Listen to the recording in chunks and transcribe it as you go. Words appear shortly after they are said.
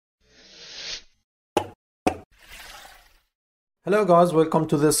Hello guys, welcome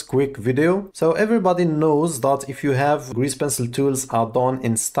to this quick video. So everybody knows that if you have Grease Pencil Tools add-on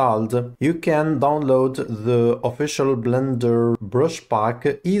installed, you can download the official Blender brush pack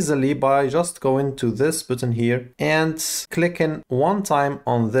easily by just going to this button here and clicking one time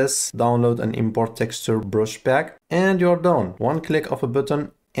on this download and import texture brush pack, and you're done. One click of a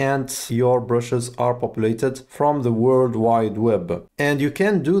button and your brushes are populated from the World Wide Web. And you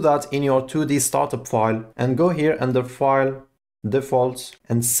can do that in your 2D startup file and go here under File, Defaults,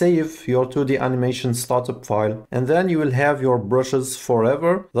 and save your 2D animation startup file, and then you will have your brushes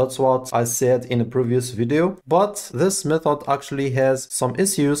forever. That's what I said in a previous video, but this method actually has some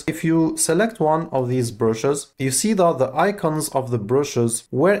issues. If you select one of these brushes, you see that the icons of the brushes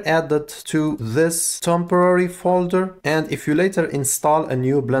were added to this temporary folder, and if you later install a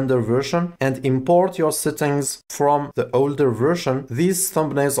new Blender version and import your settings from the older version, these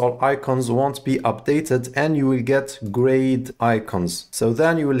thumbnails or icons won't be updated and you will get grayed icons. So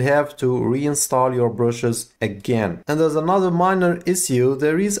then you will have to reinstall your brushes again. And there's another minor issue.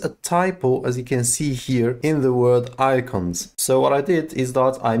 There is a typo, as you can see here, in the word icons. So what I did is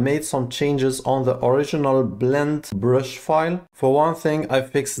that I made some changes on the original blend brush file. For one thing, I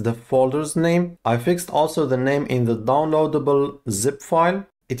fixed the folder's name. I fixed also the name in the downloadable zip file.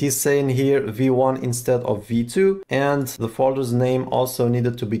 It is saying here V1 instead of V2, and the folder's name also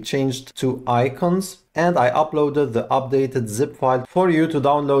needed to be changed to icons. And I uploaded the updated zip file for you to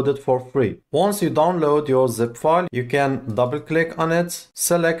download it for free. Once you download your zip file, you can double click on it,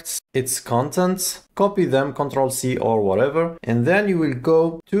 select its contents, copy them, Ctrl+C or whatever, and then you will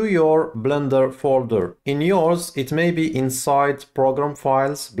go to your Blender folder. In yours, it may be inside Program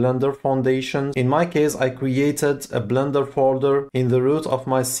Files, Blender Foundation. In my case, I created a Blender folder in the root of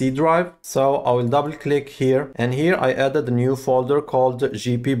my C drive. So I will double click here, and here I added a new folder called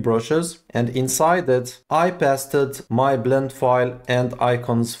GP Brushes, and inside it I pasted my blend file and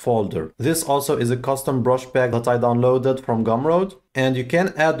icons folder. This also is a custom brush pack that I downloaded from Gumroad, and you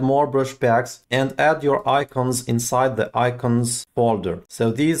can add more brush packs and add your icons inside the icons folder.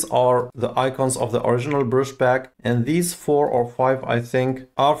 So these are the icons of the original brush pack, and these 4 or 5 I think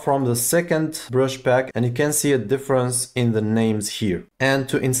are from the second brush pack, and you can see a difference in the names here. And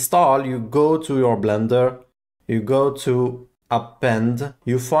to install, you go to your Blender, you go to Append,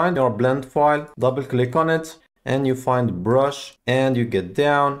 you find your blend file, double click on it, and you find brush, and you get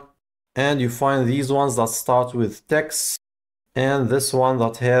down and you find these ones that start with text and this one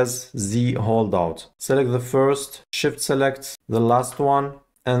that has Z holdout. Select the first, shift select the last one,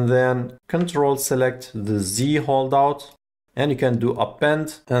 and then control select the Z holdout, and you can do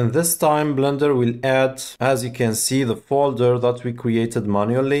append, and this time Blender will add, as you can see, the folder that we created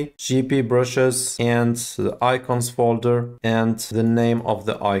manually, GP brushes, and the icons folder and the name of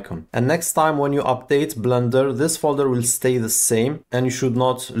the icon. And next time when you update Blender, this folder will stay the same and you should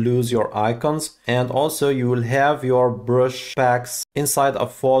not lose your icons. And also you will have your brush packs inside a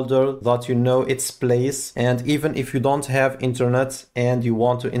folder that you know its place, and even if you don't have internet and you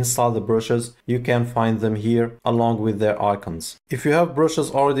want to install the brushes, you can find them here along with their icons. If you have brushes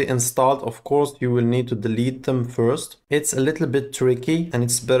already installed, of course you will need to delete them first. It's a little bit tricky and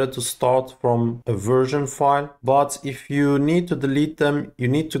it's better to start from a version file, but if you need to delete them, you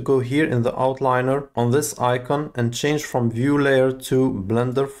need to go here in the outliner on this icon and change from view layer to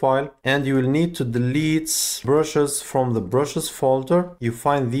Blender file, and you will need to delete brushes from the brushes folder. You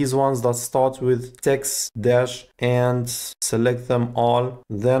find these ones that start with text dash and select them all.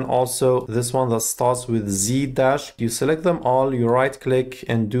 Then also this one that starts with Z dash, you select them all, you right click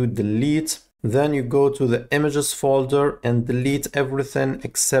and do delete. Then you go to the images folder and delete everything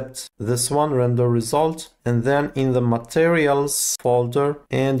except this one, render result. And then in the materials folder,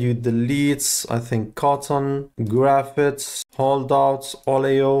 and you delete, I think, cotton, graphite, holdouts,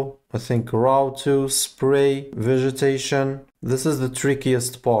 oleo, I think raw too, spray, vegetation. This is the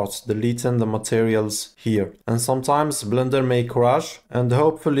trickiest part, deleting the materials here. And sometimes Blender may crash, and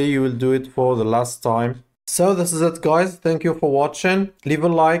hopefully you will do it for the last time. So this is it guys, thank you for watching, leave a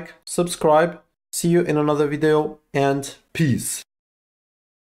like, subscribe, see you in another video, and peace.